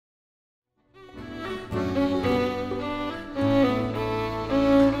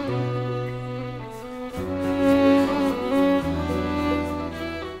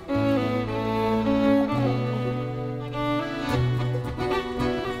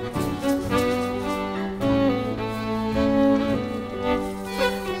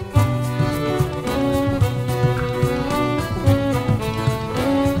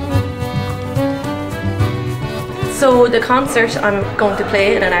the concert I'm going to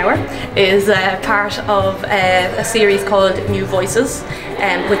play in an hour is part of a series called New Voices,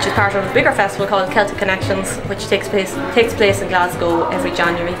 which is part of a bigger festival called Celtic Connections, which takes place in Glasgow every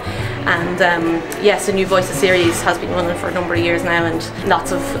January. And yes, the New Voices series has been running for a number of years now, and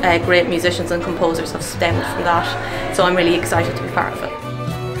lots of great musicians and composers have stemmed from that. So I'm really excited to be part of it.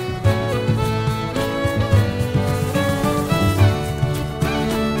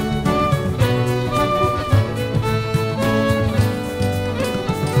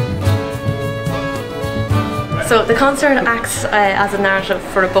 So the concert acts as a narrative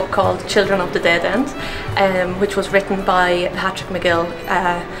for a book called Children of the Dead End, which was written by Patrick MacGill,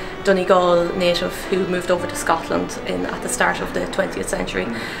 Donegal native who moved over to Scotland at the start of the 20th century.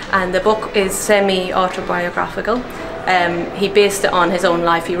 And the book is semi-autobiographical. He based it on his own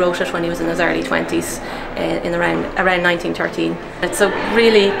life. He wrote it when he was in his early 20s, in around 1913. It's a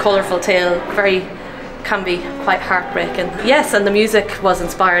really colourful tale, can be quite heartbreaking. Yes, and the music was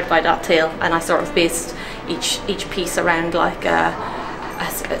inspired by that tale, and I sort of based each piece around like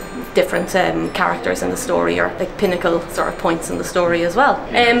different characters in the story, or like pinnacle sort of points in the story as well.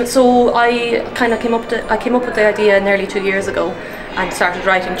 So I kind of came up with the idea nearly 2 years ago and started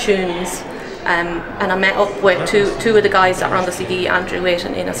writing tunes. And I met up with two of the guys that were on the CD, Andrew Waite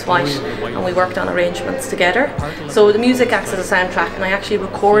and Waite, and we worked on arrangements together. So the music acts as a soundtrack, and I actually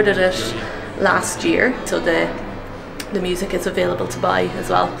recorded it last year, so the music is available to buy as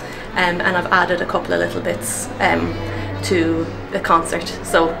well. And I've added a couple of little bits to the concert,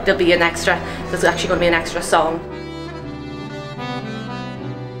 so there's actually going to be an extra song.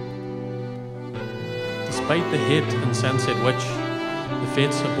 Despite the hate and sensate which the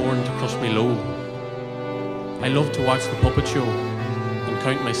fates have borne to crush me low, I love to watch the puppet show and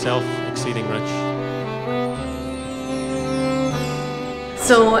count myself exceeding rich.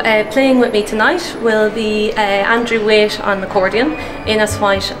 So playing with me tonight will be Andrew Waite on accordion,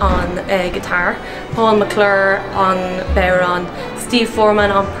 Waite on guitar, Mc Clure on bodhrán, Steve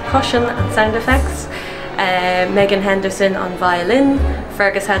Forman on percussion and sound effects, Robertson Henderson on violin,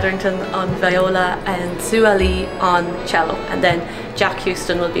 Feargus Hetherington on viola, and Sue Ali on cello. And then Jack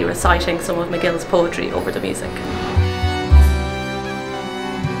Houston will be reciting some of MacGill's poetry over the music.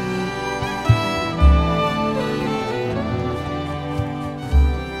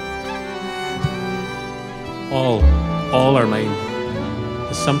 All are mine.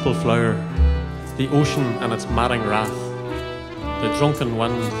 The simple flower, the ocean and its madding wrath, the drunken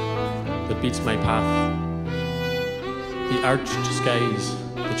wind that beats my path, the arched skies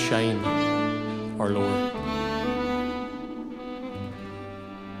that shine or lower.